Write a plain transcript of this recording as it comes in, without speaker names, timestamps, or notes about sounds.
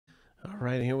All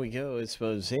right, here we go. It's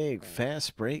Mosaic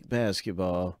Fast Break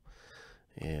Basketball.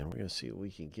 And we're going to see what we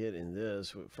can get in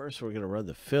this. First, we're going to run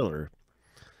the filler.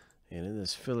 And in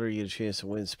this filler, you get a chance to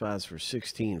win spots for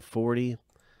 $16.40.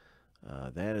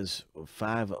 That is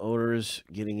 5 owners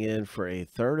getting in for a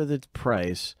third of the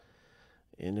price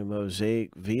into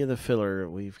Mosaic via the filler.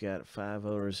 We've got 5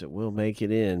 owners that will make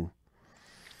it in.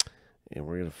 And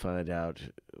we're going to find out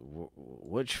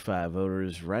which 5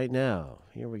 owners right now.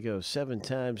 Here we go. 7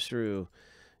 times through.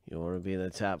 You want to be in the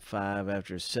top 5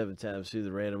 after 7 times through the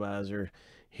randomizer.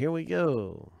 Here we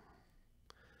go.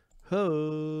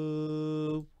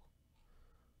 Ho!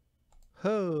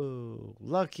 Ho!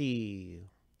 Lucky.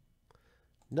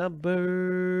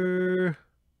 Number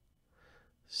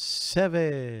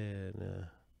 7.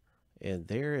 And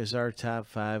there is our top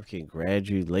 5.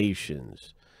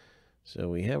 Congratulations. So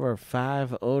we have our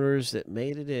 5 owners that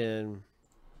made it in.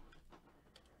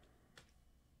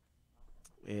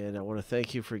 And I want to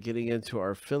thank you for getting into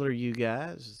our filler, you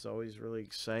guys. It's always really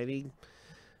exciting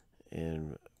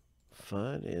and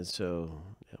fun. And so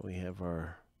now we have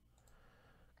our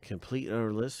complete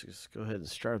owner list. Let's go ahead and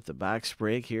start the box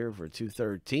break here for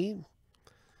 213.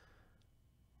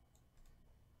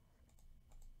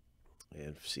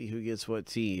 And see who gets what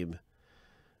team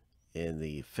in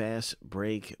the fast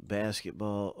break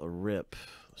basketball rip.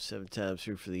 7 times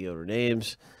through for the owner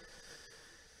names.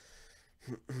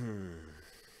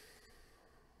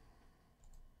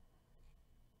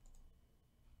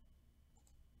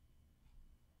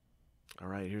 All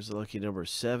right, here's the lucky number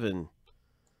 7.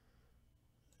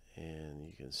 And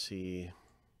you can see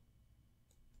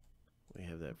we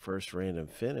have that first random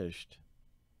finished.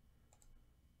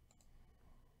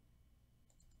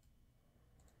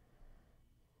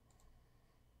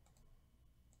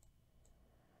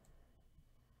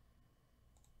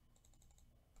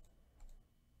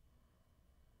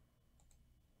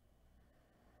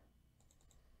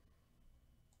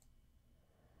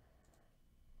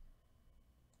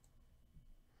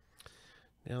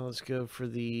 Now let's go for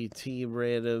the team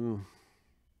random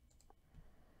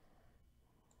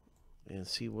and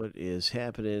see what is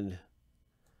happening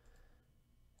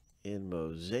in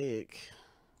Mosaic.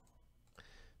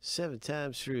 7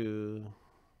 times through.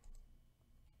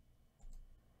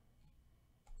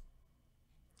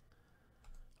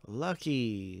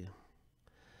 Lucky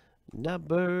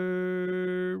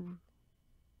number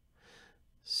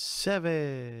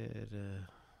 7.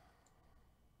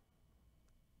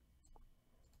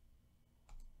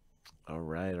 All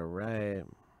right, all right.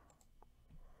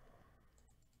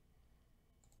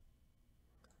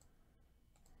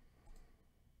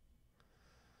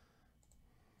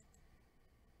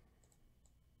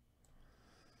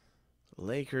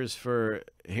 Lakers for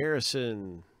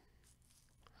Harrison.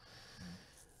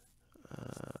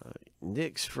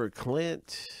 Knicks for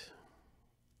Clint.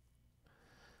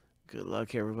 Good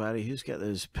luck, everybody. Who's got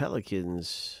those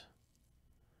Pelicans?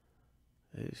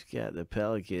 Who's got the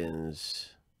Pelicans?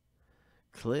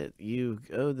 Clint, you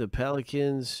owe the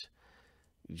Pelicans.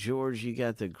 George, you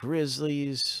got the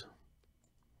Grizzlies.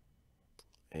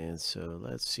 And so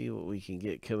let's see what we can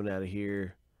get coming out of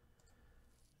here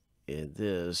in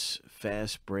this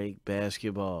fast break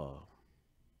basketball.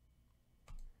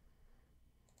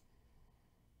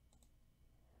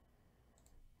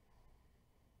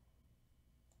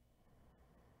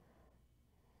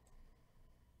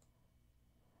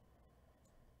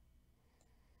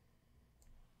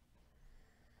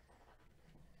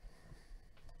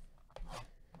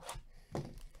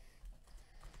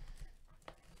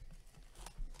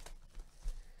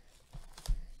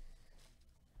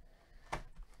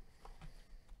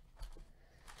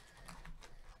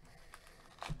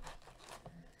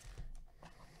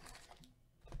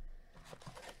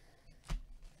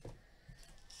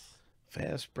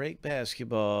 Fast break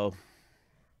basketball.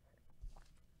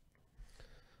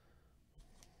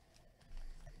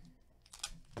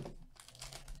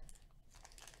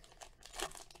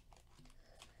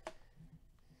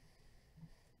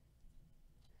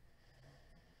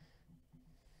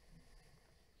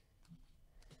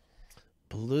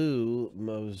 Blue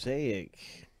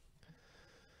Mosaic.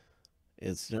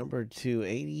 It's number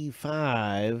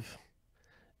 285.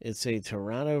 It's a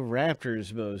Toronto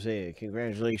Raptors Mosaic.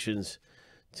 Congratulations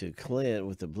to Clint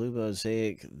with the blue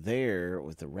Mosaic there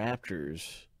with the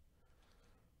Raptors.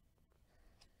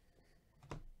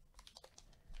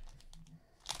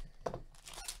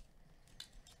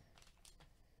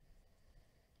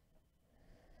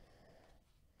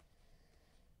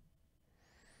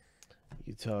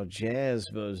 Utah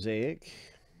Jazz Mosaic.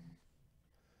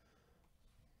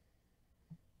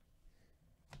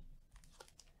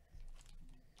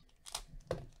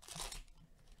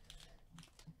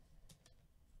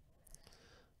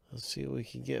 Let's see what we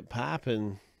can get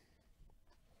popping.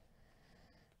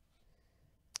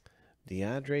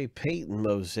 DeAndre Payton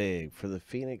Mosaic for the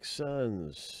Phoenix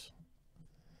Suns.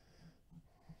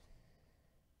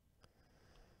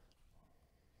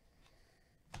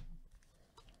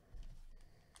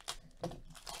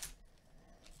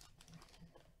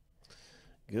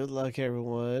 Good luck,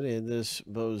 everyone, in this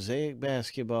Mosaic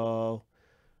basketball.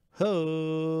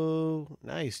 Ho!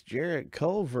 Nice Jarrett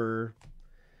Culver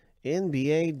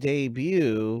NBA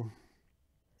debut.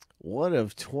 1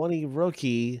 of 20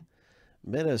 rookie.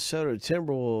 Minnesota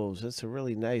Timberwolves. That's a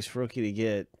really nice rookie to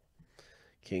get.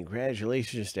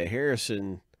 Congratulations to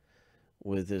Harrison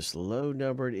with this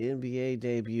low-numbered NBA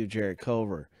debut, Jarrett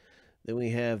Culver. Then we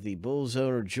have the Bulls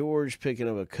owner, George, picking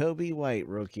up a Kobe White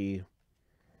rookie.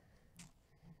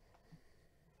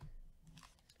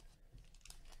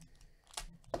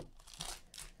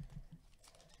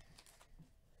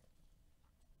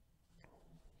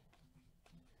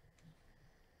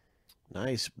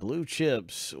 Nice blue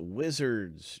chips,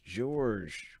 Wizards,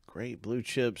 George. Great blue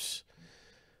chips.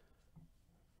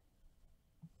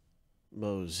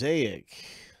 Mosaic,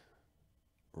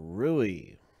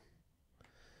 Rui,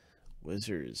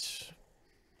 Wizards.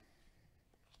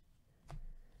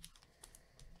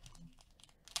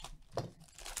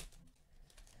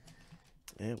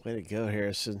 Yeah, way to go,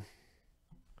 Harrison.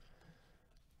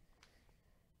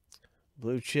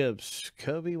 Blue chips,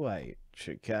 Kobe White,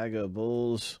 Chicago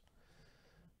Bulls.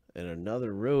 And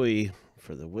another Rui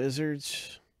for the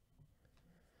Wizards.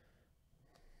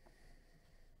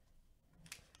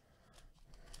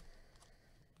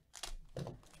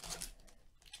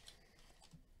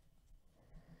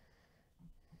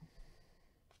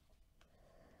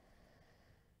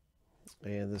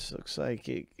 And this looks like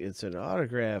it's an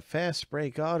autograph. Fast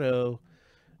break auto.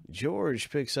 George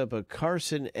picks up a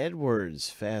Carson Edwards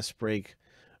fast break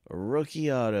rookie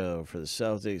auto for the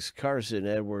Celtics. Carson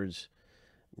Edwards.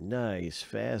 Nice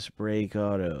fast break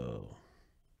auto.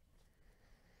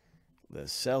 The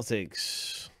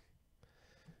Celtics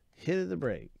hit the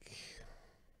break.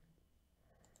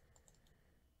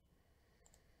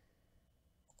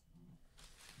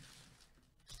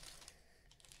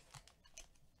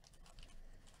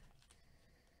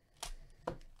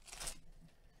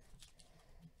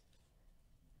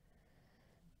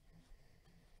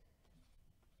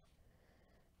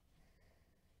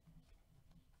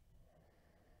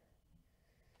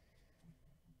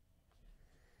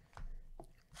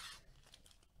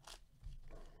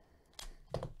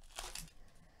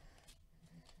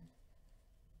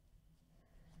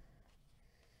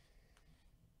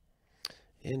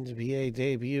 NBA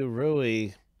debut,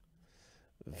 Rui.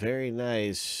 Very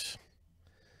nice.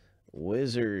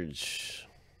 Wizards.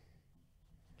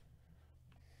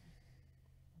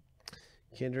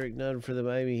 Kendrick Nunn for the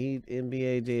Miami Heat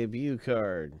NBA debut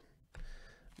card.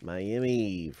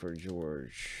 Miami for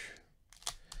George.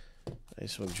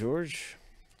 Nice one, George.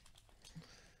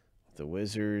 The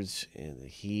Wizards and the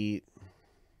Heat.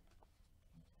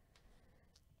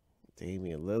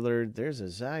 Damian Lillard. There's a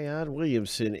Zion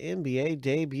Williamson NBA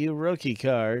debut rookie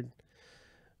card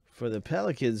for the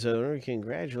Pelicans owner.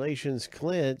 Congratulations,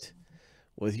 Clint,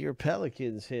 with your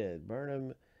Pelicans hit.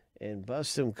 Burnham and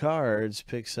Bustum Cards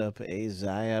picks up a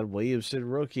Zion Williamson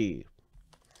rookie.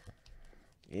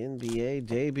 NBA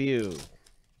debut.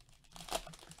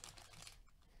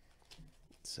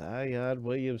 Zion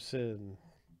Williamson.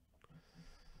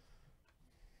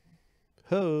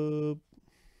 Hope.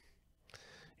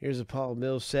 Here's a Paul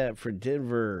Millsap for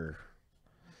Denver.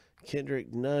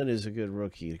 Kendrick Nunn is a good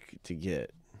rookie to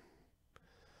get.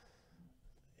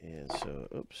 And so,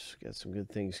 oops, got some good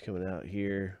things coming out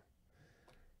here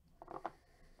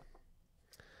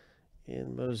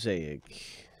in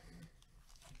Mosaic.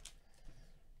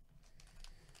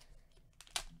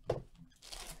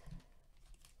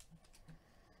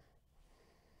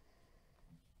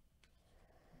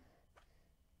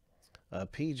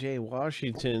 PJ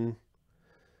Washington.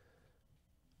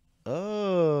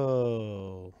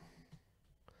 Oh,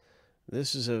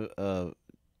 this is a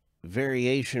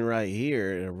variation right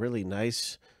here, and a really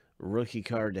nice rookie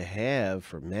card to have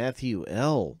for Matthew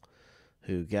L.,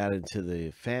 who got into the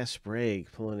fast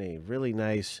break, pulling a really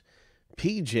nice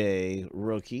PJ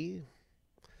rookie.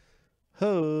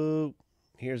 Hope.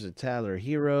 Here's a Tyler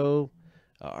Hero.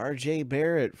 RJ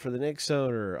Barrett for the Knicks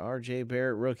owner. RJ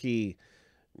Barrett rookie.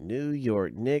 New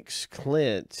York Knicks.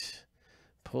 Clint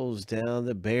pulls down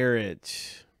the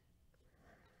Barrett.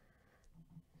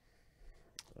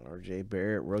 RJ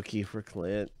Barrett rookie for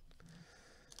Clint.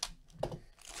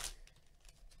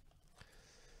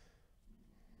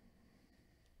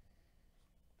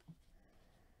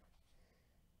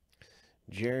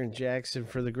 Jaren Jackson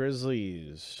for the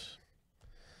Grizzlies.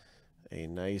 A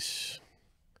nice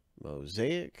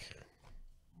Mosaic.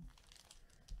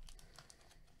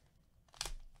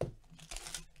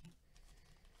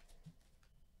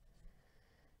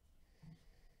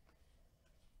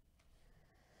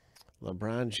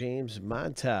 LeBron James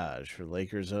montage for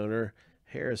Lakers owner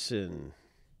Harrison.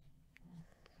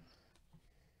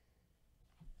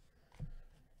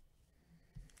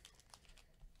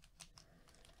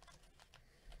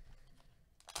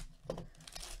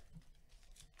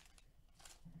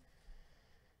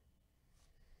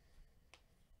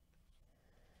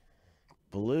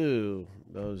 Blue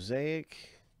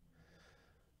Mosaic,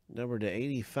 number to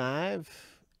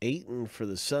 85. Ayton for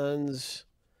the Suns.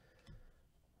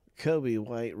 Kobe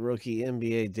White rookie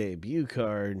NBA debut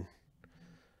card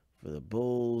for the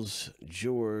Bulls,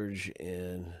 George,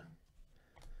 and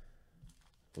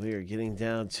we are getting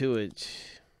down to it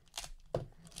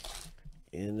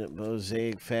in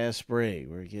Mosaic Fast Break.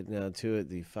 We're getting down to it.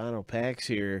 The final packs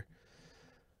here.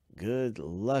 Good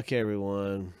luck,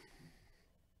 everyone.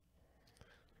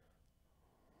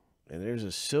 And there's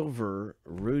a silver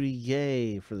Rudy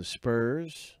Gay for the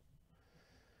Spurs.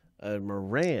 A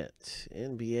Morant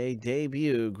NBA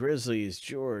debut. Grizzlies,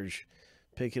 George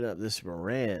picking up this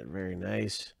Morant. Very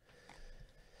nice.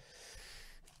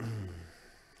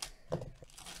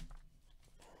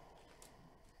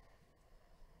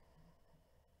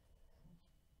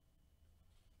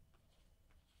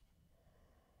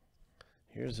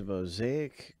 Here's a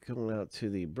Mosaic going out to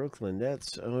the Brooklyn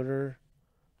Nets owner.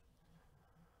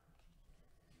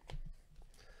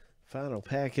 Final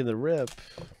pack in the rip.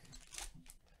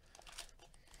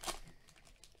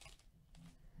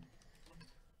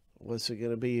 What's it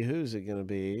going to be? Who's it going to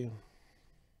be?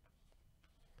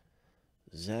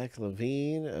 Zach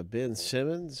LaVine, Ben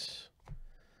Simmons.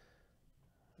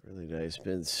 Really nice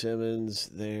Ben Simmons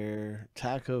there.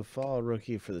 Taco Fall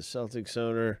rookie for the Celtics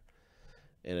owner.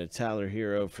 And a Tyler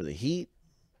Hero for the Heat.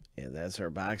 And that's our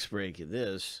box break in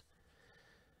this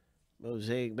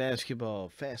Mosaic Basketball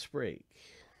Fast Break.